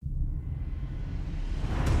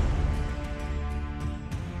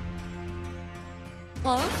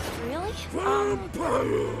Oh, really? Vampire!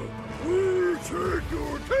 We take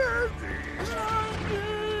your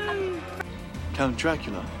candy! Count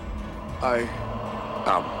Dracula. I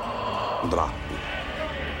am Dracula.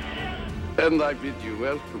 And I bid you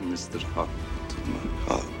welcome, Mr. Hunt, to my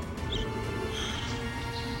house.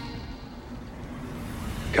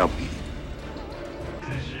 Come in.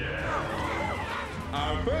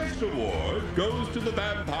 Our first award goes to the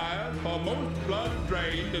vampire for most blood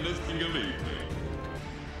drained in a single evening.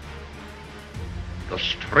 The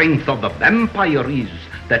strength of the vampire is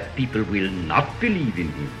that people will not believe in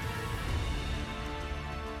him.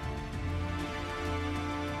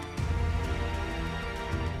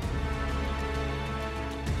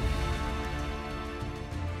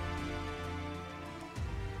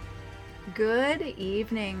 Good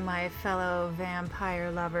evening, my fellow vampire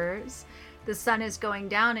lovers. The sun is going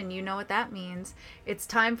down, and you know what that means. It's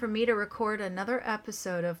time for me to record another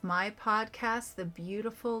episode of my podcast, The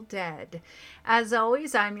Beautiful Dead. As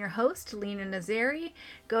always, I'm your host, Lena Nazari.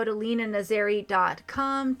 Go to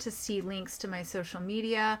lenanazari.com to see links to my social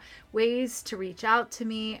media, ways to reach out to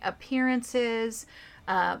me, appearances,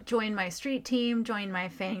 join my street team, join my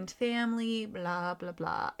fanged family, blah, blah,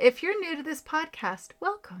 blah. If you're new to this podcast,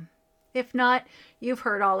 welcome. If not, you've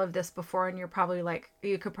heard all of this before and you're probably like,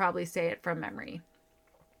 you could probably say it from memory.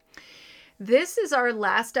 This is our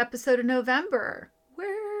last episode of November.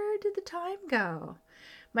 Where did the time go?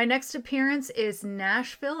 My next appearance is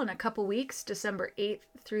Nashville in a couple weeks, December 8th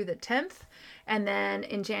through the 10th. And then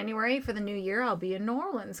in January for the new year, I'll be in New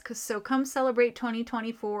Orleans. So come celebrate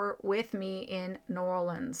 2024 with me in New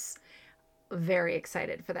Orleans. Very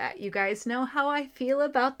excited for that. You guys know how I feel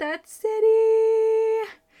about that city.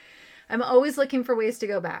 I'm always looking for ways to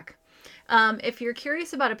go back. If you're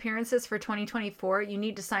curious about appearances for 2024, you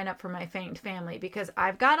need to sign up for my Fanged Family because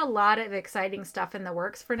I've got a lot of exciting stuff in the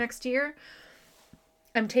works for next year.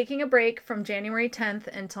 I'm taking a break from January 10th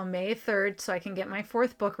until May 3rd so I can get my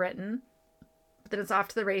 4th book written. Then it's off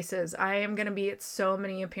to the races. I am going to be at so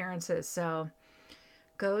many appearances, so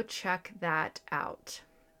go check that out.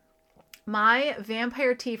 My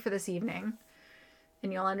vampire tea for this evening,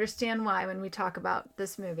 and you'll understand why when we talk about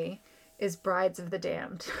this movie, is Brides of the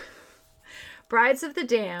Damned. Brides of the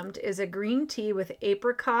Damned is a green tea with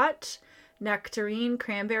apricot, nectarine,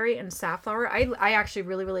 cranberry, and safflower. I actually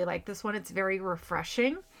really, really like this one. It's very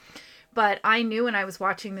refreshing. But I knew when I was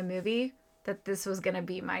watching the movie that this was going to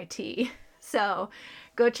be my tea. So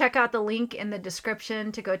go check out the link in the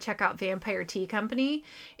description to go check out Vampire Tea Company.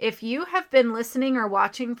 If you have been listening or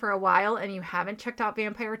watching for a while and you haven't checked out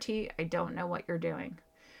Vampire Tea, I don't know what you're doing.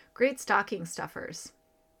 Great stocking stuffers.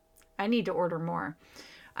 I need to order more.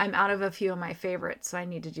 I'm out of a few of my favorites, so I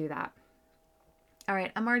need to do that. All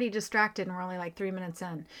right, I'm already distracted and we're only like 3 minutes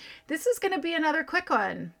in. This is going to be another quick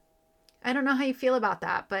one. I don't know how you feel about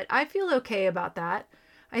that, but I feel okay about that.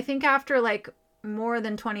 I think after like more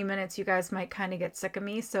than 20 minutes, you guys might kind of get sick of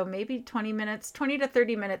me. So maybe 20 minutes, 20 to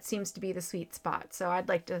 30 minutes seems to be the sweet spot. So I'd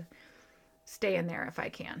like to stay in there if I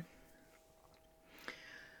can.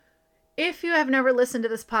 If you have never listened to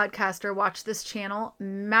this podcast or watched this channel,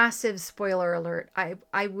 massive spoiler alert.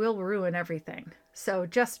 I will ruin everything. So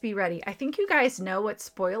just be ready. I think you guys know what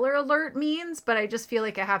spoiler alert means, but I just feel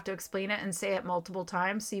like I have to explain it and say it multiple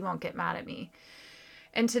times so you won't get mad at me.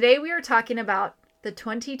 And today we are talking about the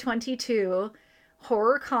 2022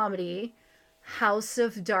 horror comedy House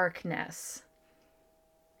of Darkness.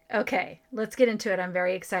 Okay, let's get into it. I'm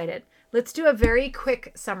very excited. Let's do a very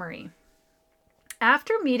quick summary.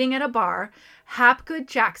 After meeting at a bar, Hapgood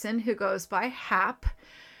Jackson, who goes by Hap,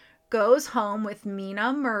 goes home with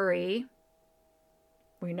Mina Murray.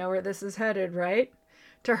 We know where this is headed, right?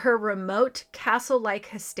 To her remote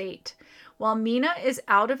castle-like estate. While Mina is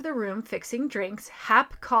out of the room fixing drinks,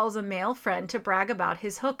 Hap calls a male friend to brag about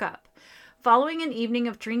his hookup. Following an evening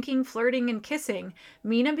of drinking, flirting, and kissing,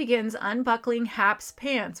 Mina begins unbuckling Hap's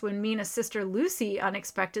pants when Mina's sister Lucy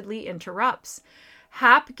unexpectedly interrupts.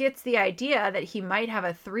 Hap gets the idea that he might have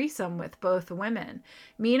a threesome with both women.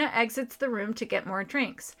 Mina exits the room to get more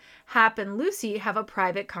drinks. Hap and Lucy have a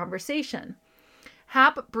private conversation.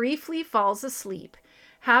 Hap briefly falls asleep.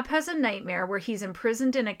 Hap has a nightmare where he's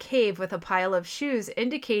imprisoned in a cave with a pile of shoes,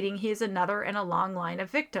 indicating he is another in a long line of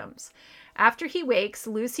victims. After he wakes,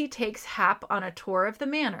 Lucy takes Hap on a tour of the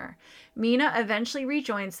manor. Mina eventually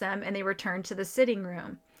rejoins them and they return to the sitting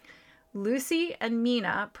room. Lucy and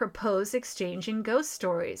Mina propose exchanging ghost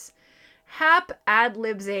stories. Hap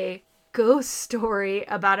ad-libs a ghost story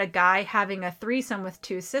about a guy having a threesome with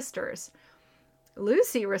two sisters.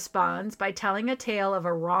 Lucy responds by telling a tale of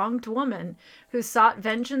a wronged woman who sought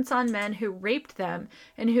vengeance on men who raped them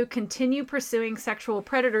and who continue pursuing sexual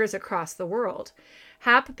predators across the world.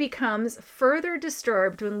 Hap becomes further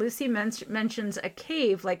disturbed when Lucy mentions a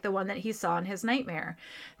cave like the one that he saw in his nightmare.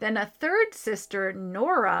 Then a third sister,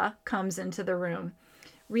 Nora, comes into the room.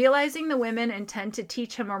 Realizing the women intend to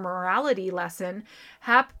teach him a morality lesson,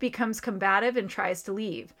 Hap becomes combative and tries to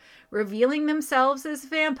leave. Revealing themselves as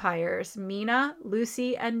vampires, Mina,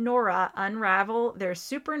 Lucy, and Nora unravel their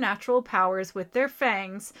supernatural powers with their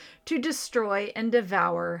fangs to destroy and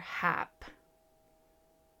devour Hap.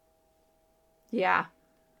 Yeah.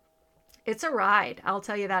 It's a ride. I'll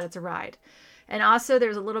tell you that, it's a ride. And also,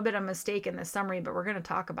 there's a little bit of mistake in the summary, but we're going to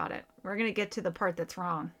talk about it. We're going to get to the part that's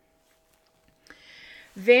wrong.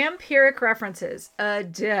 Vampiric references.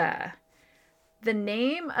 Duh. The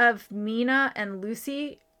name of Mina and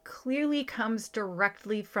Lucy clearly comes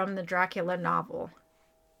directly from the Dracula novel.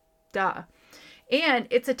 Duh. And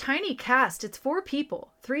it's a tiny cast. It's 4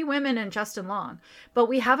 people, 3 women and Justin Long. But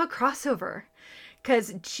we have a crossover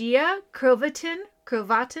because Gia Krovatin,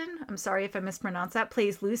 I'm sorry if I mispronounced that,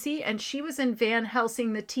 plays Lucy, and she was in Van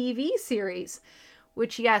Helsing, the TV series,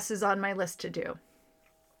 which, yes, is on my list to do.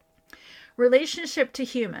 Relationship to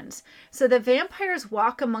humans. So the vampires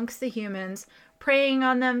walk amongst the humans, preying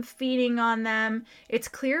on them, feeding on them. It's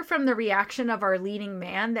clear from the reaction of our leading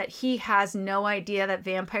man that he has no idea that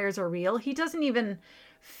vampires are real. He doesn't even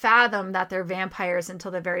fathom that they're vampires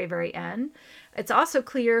until the very, very end. It's also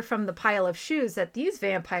clear from the pile of shoes that these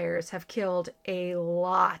vampires have killed a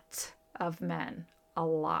lot of men. A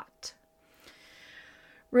lot.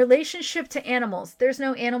 Relationship to animals. There's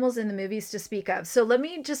no animals in the movies to speak of. So let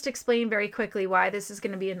me just explain very quickly why this is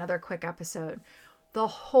going to be another quick episode. The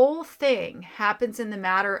whole thing happens in the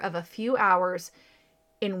matter of a few hours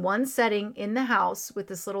in one setting in the house with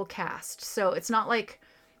this little cast. So it's not like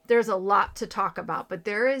there's a lot to talk about, but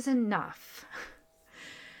there is enough.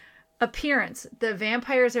 Appearance. The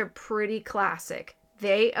vampires are pretty classic.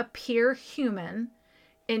 They appear human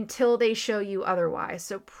until they show you otherwise.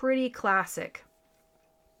 So pretty classic.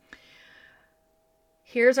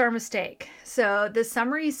 Here's our mistake. So the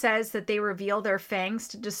summary says that they reveal their fangs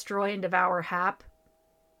to destroy and devour Hap.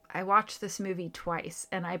 I watched this movie twice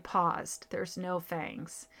and I paused. There's no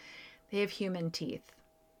fangs. They have human teeth.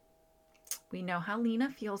 We know how Lena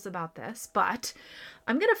feels about this, but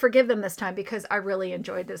I'm going to forgive them this time because I really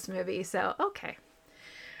enjoyed this movie. So, okay.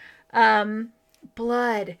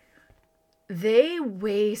 Blood. They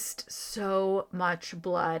waste so much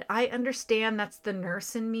blood. I understand that's the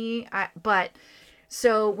nurse in me, but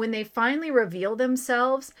so when they finally reveal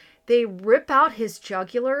themselves, they rip out his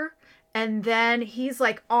jugular and then he's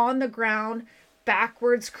like on the ground,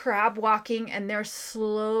 backwards crab walking, and they're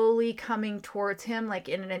slowly coming towards him like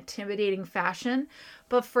in an intimidating fashion.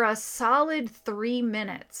 But for a solid 3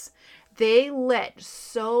 minutes, they let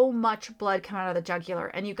so much blood come out of the jugular.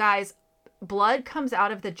 And you guys, blood comes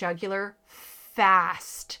out of the jugular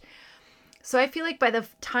fast. So I feel like by the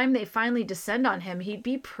time they finally descend on him, he'd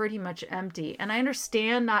be pretty much empty. And I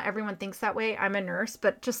understand not everyone thinks that way. I'm a nurse,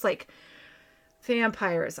 but just like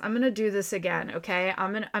vampires, I'm going to do this again, okay?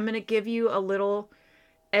 I'm going to give you a little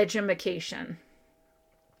edumacation.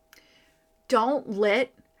 Don't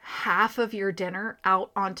let half of your dinner out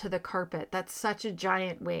onto the carpet. That's such a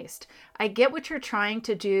giant waste. I get what you're trying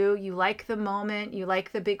to do. You like the moment, you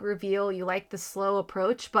like the big reveal, you like the slow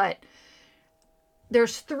approach, but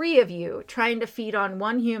there's 3 of you trying to feed on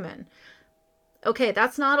one human. Okay,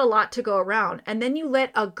 that's not a lot to go around. And then you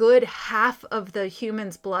let a good half of the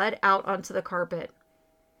human's blood out onto the carpet.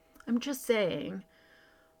 I'm just saying,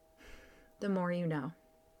 the more you know.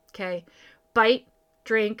 Okay? Bite,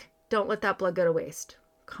 drink, don't let that blood go to waste.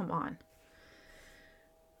 Come on.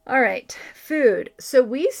 All right, food. So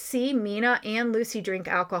we see Mina and Lucy drink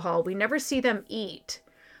alcohol. We never see them eat,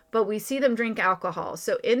 but we see them drink alcohol.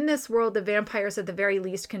 So in this world, the vampires at the very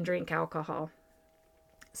least can drink alcohol.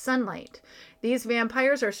 Sunlight. These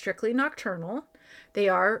vampires are strictly nocturnal. They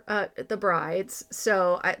are the brides,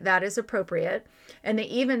 so that is appropriate. And they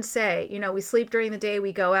even say, you know, we sleep during the day,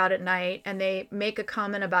 we go out at night, and they make a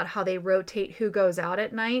comment about how they rotate who goes out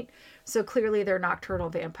at night. So clearly they're nocturnal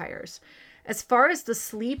vampires. As far as the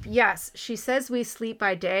sleep, yes, she says we sleep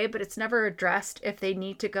by day, but it's never addressed if they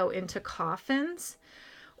need to go into coffins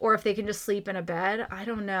or if they can just sleep in a bed. I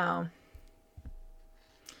don't know.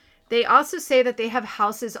 They also say that they have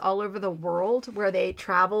houses all over the world where they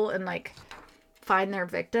travel and like find their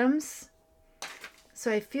victims. So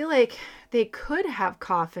I feel like they could have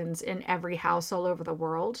coffins in every house all over the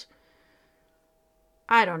world.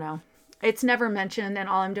 I don't know. It's never mentioned, and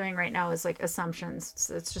all I'm doing right now is like assumptions.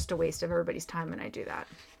 So it's just a waste of everybody's time when I do that.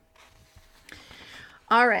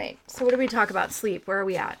 All right. So what do we talk about? Sleep. Where are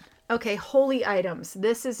we at? Okay. Holy items.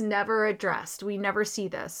 This is never addressed. We never see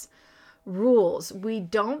this. rules. We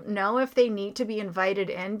don't know if they need to be invited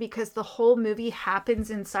in because the whole movie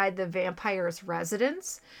happens inside the vampire's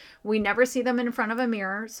residence. We never see them in front of a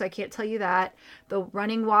mirror, so I can't tell you that. The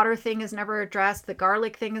running water thing is never addressed. The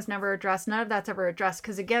garlic thing is never addressed. None of that's ever addressed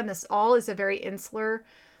because, again, this all is a very insular.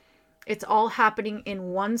 It's all happening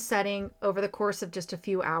in one setting over the course of just a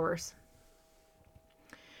few hours.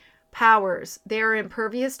 Powers. They are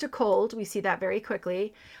impervious to cold. We see that very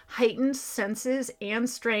quickly. Heightened senses and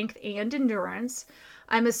strength and endurance.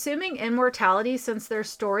 I'm assuming immortality since their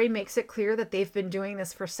story makes it clear that they've been doing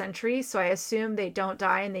this for centuries. So I assume they don't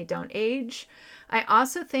die and they don't age. I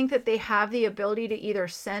also think that they have the ability to either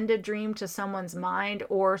send a dream to someone's mind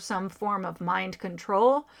or some form of mind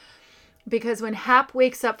control. Because when Hap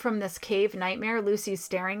wakes up from this cave nightmare, Lucy's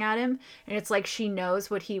staring at him, and it's like she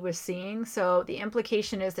knows what he was seeing. So the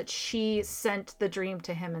implication is that she sent the dream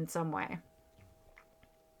to him in some way.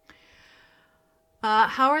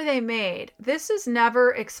 How are they made? This is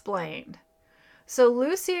never explained. So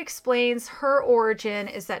Lucy explains her origin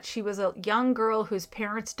is that she was a young girl whose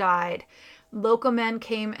parents died. Local men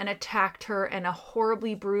came and attacked her in a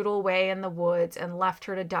horribly brutal way in the woods and left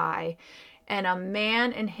her to die. And a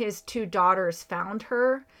man and his 2 daughters found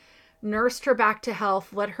her, nursed her back to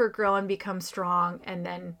health, let her grow and become strong, and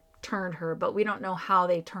then turned her. But we don't know how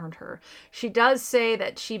they turned her. She does say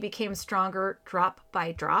that she became stronger drop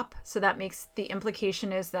by drop. So that makes the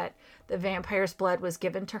implication is that the vampire's blood was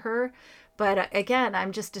given to her. But again,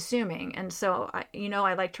 I'm just assuming. And so,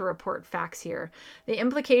 I like to report facts here. The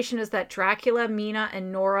implication is that Dracula, Mina,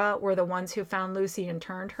 and Nora were the ones who found Lucy and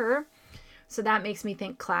turned her. So that makes me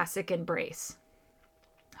think classic embrace.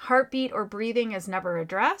 Heartbeat or breathing is never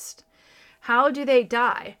addressed. How do they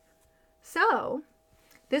die? So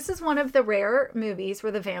this is one of the rare movies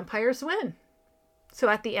where the vampires win. So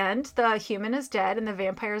at the end, the human is dead and the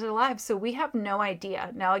vampires are alive. So we have no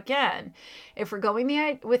idea. Now, again, if we're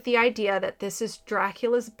going with the idea that this is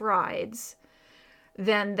Dracula's brides,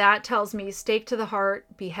 then that tells me stake to the heart,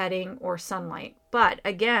 beheading, or sunlight. But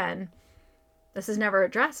again, this is never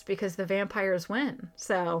addressed because the vampires win.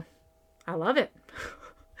 So I love it.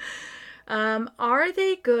 Are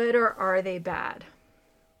they good or are they bad?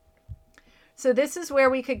 So this is where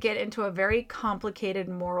we could get into a very complicated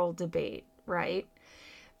moral debate, right?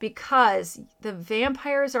 Because the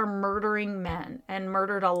vampires are murdering men and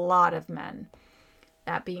murdered a lot of men.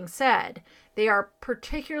 That being said, they are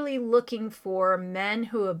particularly looking for men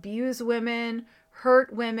who abuse women,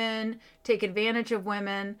 hurt women, take advantage of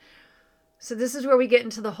women. So this is where we get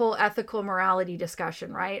into the whole ethical morality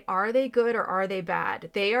discussion, right? Are they good or are they bad?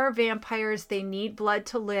 They are vampires. They need blood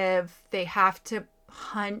to live. They have to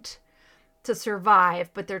hunt to survive,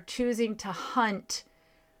 but they're choosing to hunt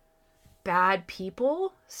bad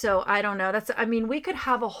people. So I don't know. We could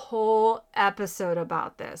have a whole episode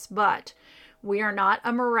about this, but we are not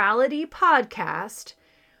a morality podcast.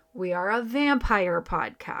 We are a vampire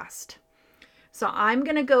podcast. So I'm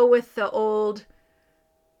going to go with the old,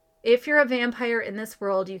 if you're a vampire in this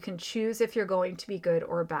world, you can choose if you're going to be good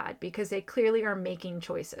or bad because they clearly are making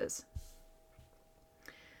choices.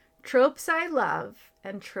 Tropes I love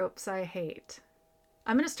and tropes I hate.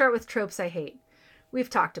 I'm going to start with tropes I hate. We've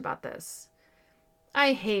talked about this.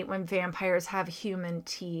 I hate when vampires have human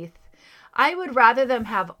teeth. I would rather them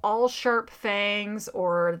have all sharp fangs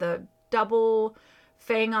or the double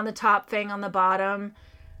fang on the top, fang on the bottom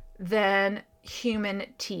than human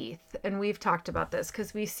teeth. And we've talked about this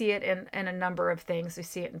because we see it in a number of things. We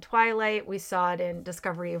see it in Twilight. We saw it in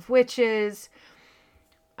Discovery of Witches.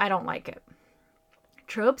 I don't like it.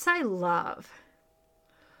 Tropes I love.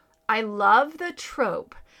 I love the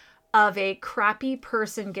trope of a crappy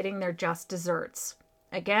person getting their just desserts.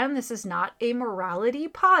 Again, this is not a morality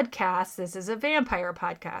podcast. This is a vampire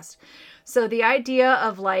podcast. So the idea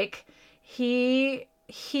of like, he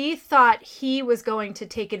thought he was going to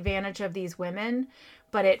take advantage of these women,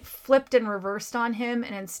 but it flipped and reversed on him.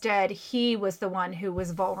 And instead, he was the one who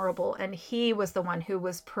was vulnerable and he was the one who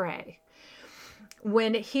was prey.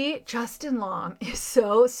 Justin Long is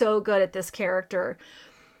so good at this character.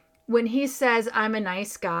 When he says, I'm a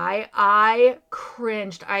nice guy, I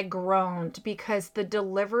cringed, I groaned because the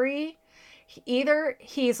delivery, either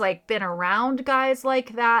he's like been around guys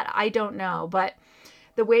like that, I don't know, but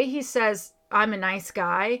the way he says, I'm a nice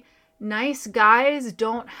guys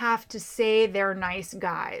don't have to say they're nice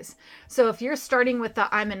guys. So if you're starting with the,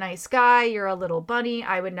 I'm a nice guy, you're a little bunny,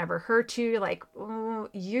 I would never hurt you. Like, oh,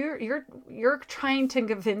 you're trying to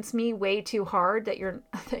convince me way too hard that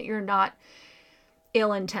you're not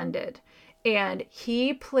ill-intended. And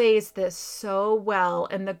he plays this so well,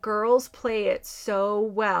 and the girls play it so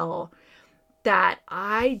well that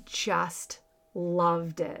I just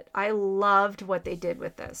loved it. I loved what they did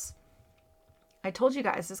with this. I told you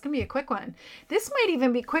guys, this is going to be a quick one. This might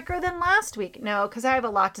even be quicker than last week. No, because I have a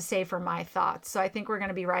lot to say for my thoughts. So I think we're going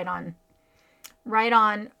to be right on,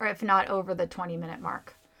 or if not over the 20-minute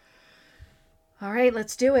mark. All right,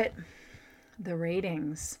 let's do it. The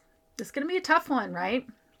ratings. This is going to be a tough one, right?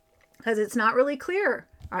 Because it's not really clear.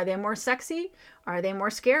 Are they more sexy? Are they more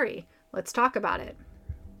scary? Let's talk about it.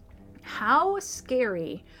 How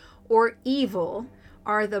scary or evil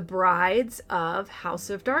are the brides of House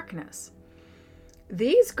of Darkness?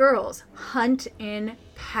 These girls hunt in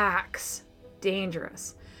packs.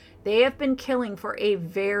 Dangerous. They have been killing for a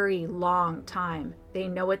very long time. They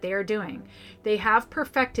know what they are doing. They have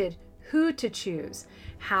perfected who to choose,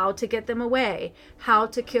 how to get them away, how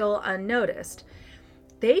to kill unnoticed.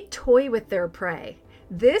 They toy with their prey.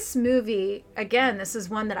 This movie, again, this is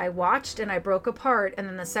one that I watched and I broke apart, and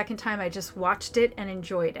then the second time I just watched it and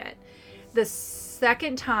enjoyed it. The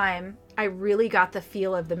second time I really got the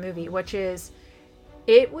feel of the movie, which is,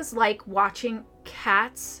 it was like watching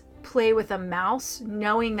cats play with a mouse,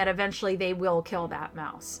 knowing that eventually they will kill that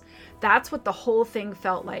mouse. That's what the whole thing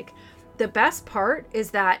felt like. The best part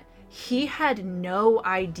is that he had no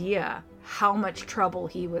idea how much trouble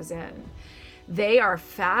he was in. They are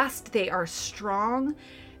fast, they are strong.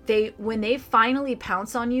 When they finally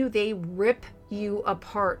pounce on you, they rip you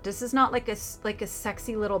apart. This is not like a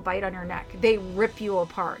sexy little bite on your neck. They rip you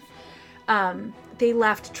apart. They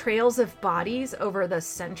left trails of bodies over the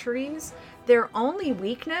centuries. Their only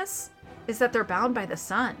weakness is that they're bound by the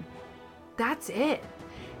sun. That's it.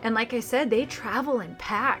 And like I said, they travel in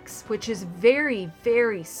packs, which is very,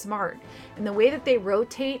 very smart. And the way that they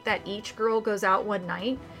rotate, that each girl goes out one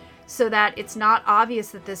night, so that it's not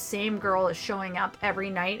obvious that this same girl is showing up every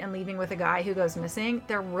night and leaving with a guy who goes missing.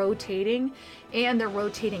 They're rotating, and they're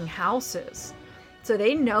rotating houses. So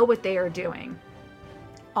they know what they are doing.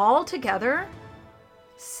 Altogether,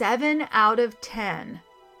 7 out of 10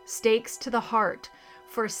 stakes to the heart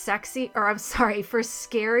for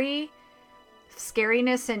scariness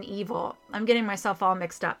and evil. I'm getting myself all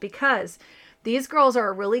mixed up because these girls are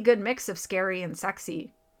a really good mix of scary and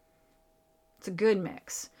sexy. It's a good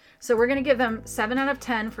mix. So we're going to give them 7 out of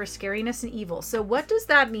 10 for scariness and evil. So what does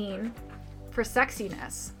that mean for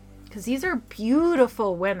sexiness? Because these are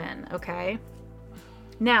beautiful women, okay?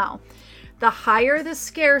 Now, the higher the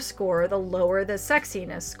scare score, the lower the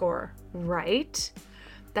sexiness score, right?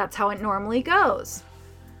 That's how it normally goes.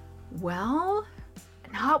 Well,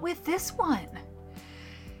 not with this one.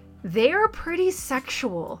 They are pretty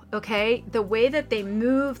sexual, okay? The way that they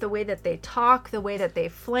move, the way that they talk, the way that they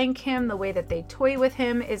flank him, the way that they toy with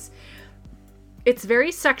him it's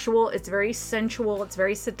very sexual, it's very sensual, it's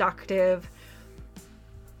very seductive.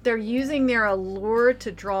 They're using their allure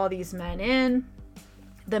to draw these men in.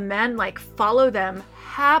 The men follow them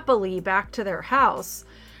happily back to their house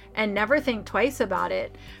and never think twice about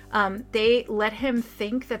it. They let him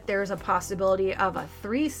think that there's a possibility of a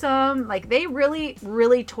threesome. They really,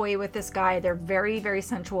 really toy with this guy. They're very, very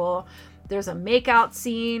sensual. There's a makeout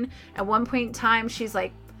scene. At one point in time,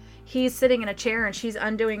 he's sitting in a chair and she's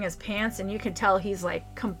undoing his pants, and you can tell he's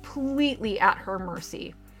completely at her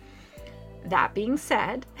mercy. That being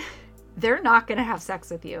said, they're not going to have sex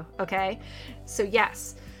with you, okay? So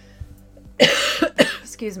yes,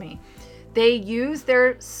 excuse me. They use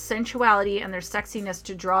their sensuality and their sexiness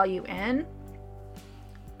to draw you in,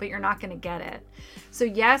 but you're not going to get it. So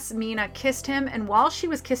yes, Mina kissed him, and while she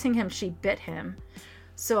was kissing him, she bit him.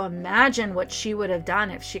 So imagine what she would have done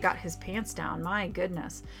if she got his pants down. My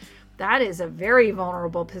goodness. That is a very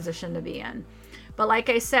vulnerable position to be in. But like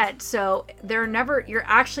I said, so you're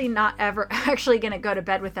actually not ever actually going to go to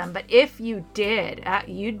bed with them. But if you did,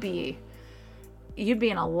 you'd be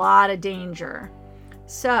in a lot of danger.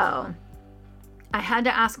 So I had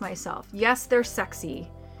to ask myself, yes, they're sexy.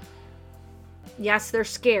 Yes, they're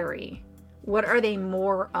scary. What are they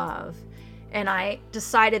more of? And I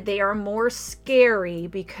decided they are more scary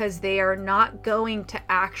because they are not going to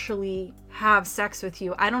actually have sex with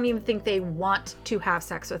you. I don't even think they want to have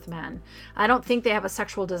sex with men. I don't think they have a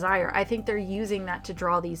sexual desire. I think they're using that to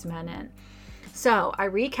draw these men in. So I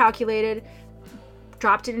recalculated,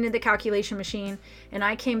 dropped it into the calculation machine, and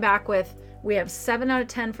I came back with, we have 7 out of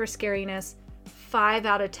 10 for scariness, 5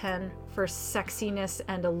 out of 10 for sexiness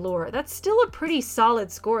and allure. That's still a pretty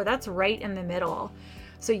solid score. That's right in the middle.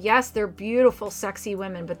 So yes, they're beautiful, sexy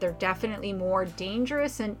women, but they're definitely more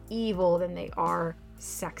dangerous and evil than they are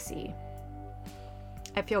sexy.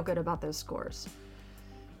 I feel good about those scores.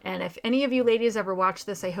 And if any of you ladies ever watch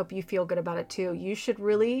this, I hope you feel good about it too. You should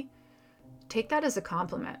really take that as a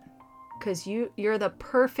compliment, because you're the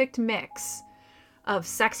perfect mix of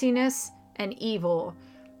sexiness and evil,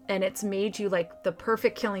 and it's made you like the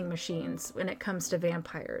perfect killing machines when it comes to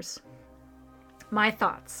vampires. My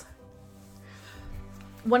thoughts.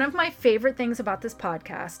 One of my favorite things about this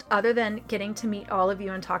podcast, other than getting to meet all of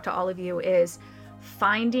you and talk to all of you, is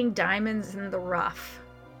finding diamonds in the rough.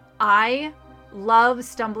 I love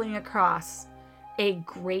stumbling across a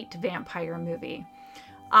great vampire movie.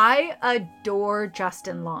 I adore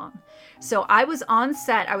Justin Long. So I was on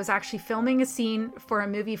set. I was actually filming a scene for a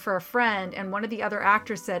movie for a friend, and one of the other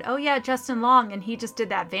actors said, "Oh yeah, Justin Long, and he just did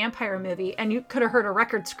that vampire movie," and you could have heard a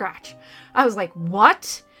record scratch. I was like,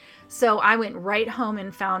 what? So I went right home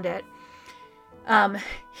and found it.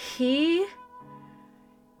 He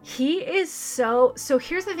is so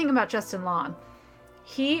here's the thing about Justin Long.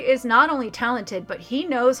 He is not only talented, but he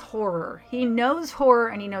knows horror. He knows horror,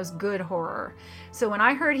 and he knows good horror. So when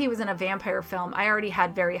I heard he was in a vampire film, I already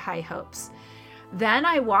had very high hopes. Then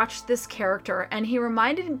I watched this character, and he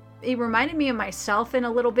reminded me of myself in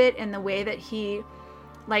a little bit, in the way that he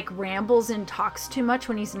like rambles and talks too much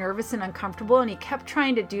when he's nervous and uncomfortable, and he kept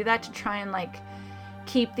trying to do that to try and like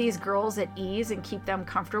keep these girls at ease and keep them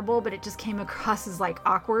comfortable, but it just came across as like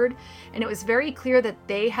awkward. And it was very clear that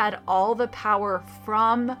they had all the power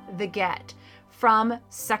from the get. From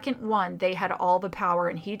second one, they had all the power,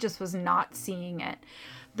 and he just was not seeing it.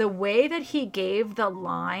 The way that he gave the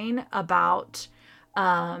line about,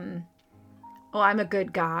 I'm a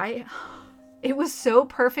good guy, it was so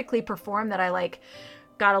perfectly performed that I like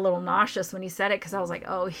got a little nauseous when he said it, because I was like,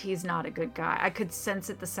 oh, he's not a good guy. I could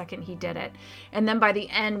sense it the second he did it. And then by the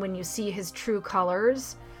end, when you see his true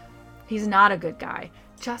colors, he's not a good guy.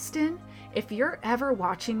 Justin, if you're ever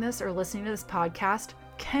watching this or listening to this podcast,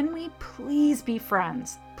 can we please be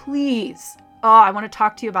friends? Please. Oh, I want to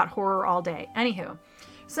talk to you about horror all day. Anywho,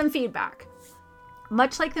 some feedback.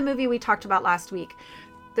 Much like the movie we talked about last week,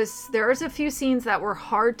 there's a few scenes that were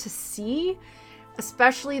hard to see,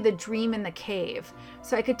 especially the dream in the cave.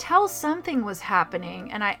 So I could tell something was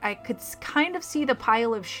happening, and I could kind of see the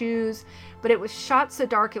pile of shoes, but it was shot so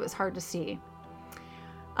dark it was hard to see.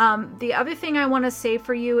 The other thing I want to say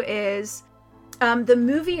for you is the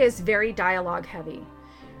movie is very dialogue heavy.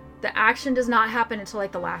 The action does not happen until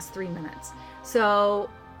like the last 3 minutes. So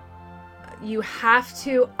you have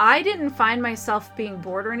to, I didn't find myself being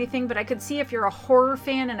bored or anything, but I could see if you're a horror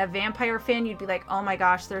fan and a vampire fan, you'd be like, oh my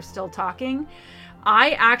gosh, they're still talking.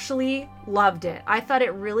 I actually loved it. I thought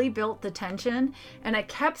it really built the tension, and I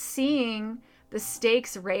kept seeing the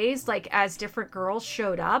stakes raised like as different girls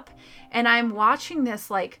showed up. And I'm watching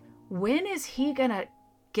this like, when is he gonna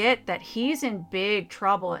get that he's in big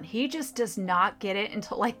trouble? And he just does not get it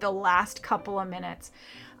until like the last couple of minutes.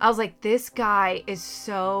 I was like, this guy is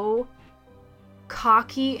so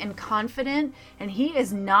cocky and confident, and he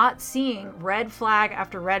is not seeing red flag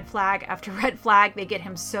after red flag after red flag. They get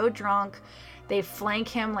him so drunk. They flank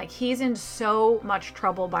him, like he's in so much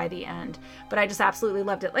trouble by the end. But I just absolutely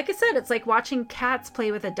loved it. Like I said, it's like watching cats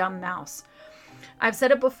play with a dumb mouse. I've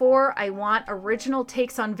said it before, I want original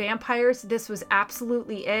takes on vampires. This was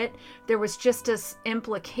absolutely it. There was just this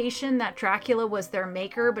implication that Dracula was their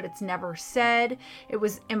maker, but it's never said. It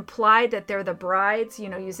was implied that they're the brides,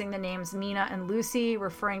 using the names Mina and Lucy,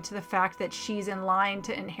 referring to the fact that she's in line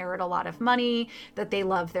to inherit a lot of money, that they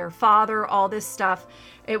love their father, all this stuff.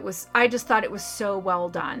 I just thought it was so well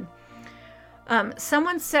done.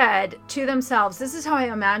 Someone said to themselves, this is how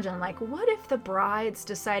I imagine, like, what if the brides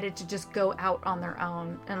decided to just go out on their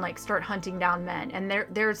own and like start hunting down men? And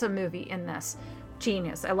there's a movie in this.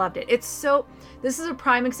 Genius. I loved it. This is a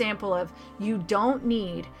prime example of, you don't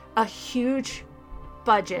need a huge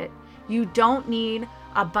budget. You don't need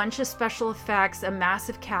a bunch of special effects, a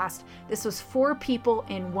massive cast. This was 4 people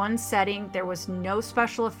in one setting. There was no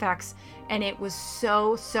special effects, and it was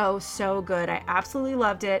so, so, so good. I absolutely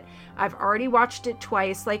loved it. I've already watched it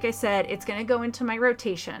twice. Like I said, it's going to go into my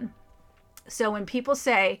rotation. So when people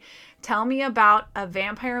say, tell me about a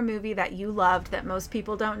vampire movie that you loved that most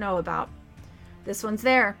people don't know about, this one's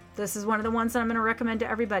there. This is one of the ones that I'm going to recommend to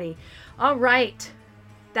everybody. All right.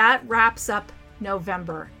 That wraps up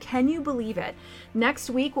November. Can you believe it? Next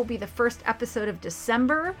week will be the first episode of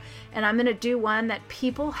December, and I'm going to do one that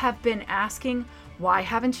people have been asking, why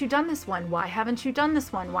haven't you done this one? Why haven't you done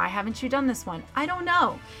this one? Why haven't you done this one? I don't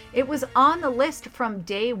know. It was on the list from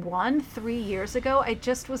day one 3 years ago. I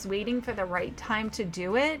just was waiting for the right time to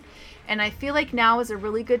do it. And I feel like now is a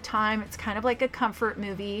really good time. It's kind of like a comfort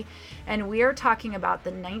movie. And we are talking about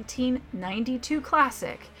the 1992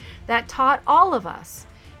 classic that taught all of us,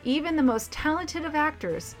 even the most talented of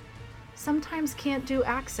actors, sometimes can't do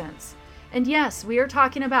accents. And yes, we are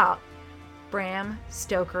talking about Bram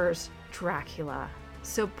Stoker's Dracula.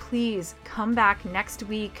 So please come back next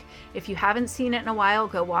week. If you haven't seen it in a while,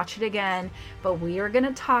 go watch it again. But we are going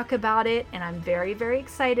to talk about it, and I'm very, very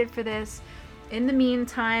excited for this. In the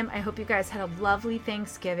meantime, I hope you guys had a lovely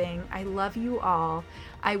Thanksgiving. I love you all.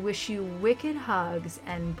 I wish you wicked hugs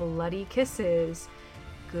and bloody kisses.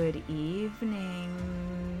 Good evening.